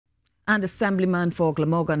And Assemblyman for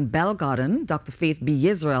Glamorgan Belle Garden, Dr. Faith B.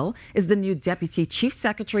 Yisreal, is the new Deputy Chief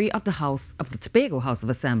Secretary of the Tobago House of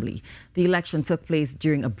Assembly. The election took place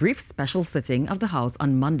during a brief special sitting of the House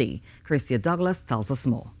on Monday. Caricia Douglas tells us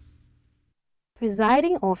more.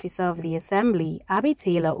 Presiding officer of the Assembly, Abby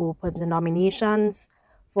Taylor, opened the nominations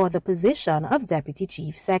for the position of Deputy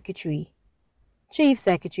Chief Secretary. Chief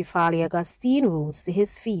Secretary Farley Augustine rose to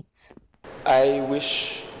his feet. I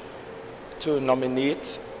wish to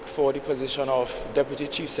nominate for the position of Deputy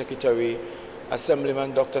Chief Secretary,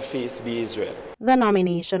 Assemblyman Dr. Faith B. Yisreal. The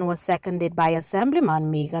nomination was seconded by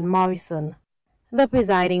Assemblyman Megan Morrison. The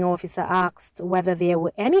presiding officer asked whether there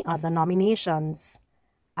were any other nominations.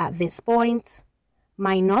 At this point,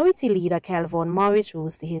 Minority Leader Kelvin Morris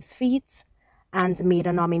rose to his feet and made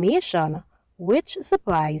a nomination which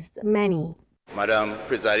surprised many. Madam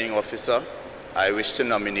Presiding Officer, I wish to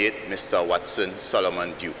nominate Mr. Watson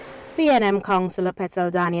Solomon Duke. PNM Councillor Petal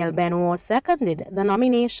Daniel Benoit seconded the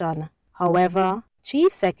nomination. However,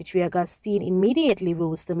 Chief Secretary Augustine immediately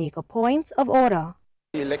rose to make a point of order.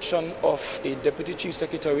 The election of a Deputy Chief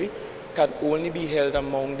Secretary can only be held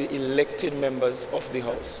among the elected members of the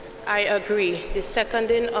House. I agree. The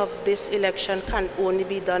seconding of this election can only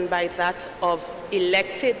be done by that of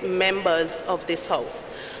elected members of this House.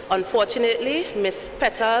 Unfortunately, Ms.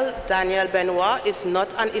 Petal Daniel Benoit is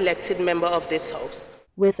not an elected member of this House.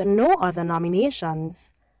 With no other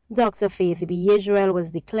nominations, Dr. Faith B. Yisreal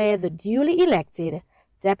was declared the duly elected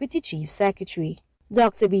Deputy Chief Secretary.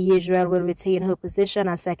 Dr. B. Yisreal will retain her position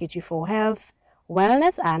as Secretary for Health,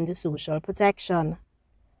 Wellness and Social Protection.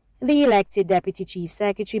 The elected Deputy Chief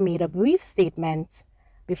Secretary made a brief statement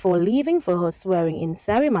before leaving for her swearing-in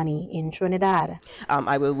ceremony in Trinidad.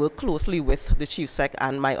 I will work closely with the Chief Sec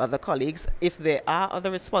and my other colleagues. If there are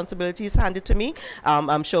other responsibilities handed to me,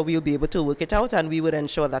 I'm sure we'll be able to work it out, and we would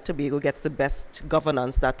ensure that Tobago gets the best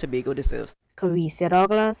governance that Tobago deserves. Caricia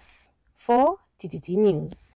Douglas for TTT News.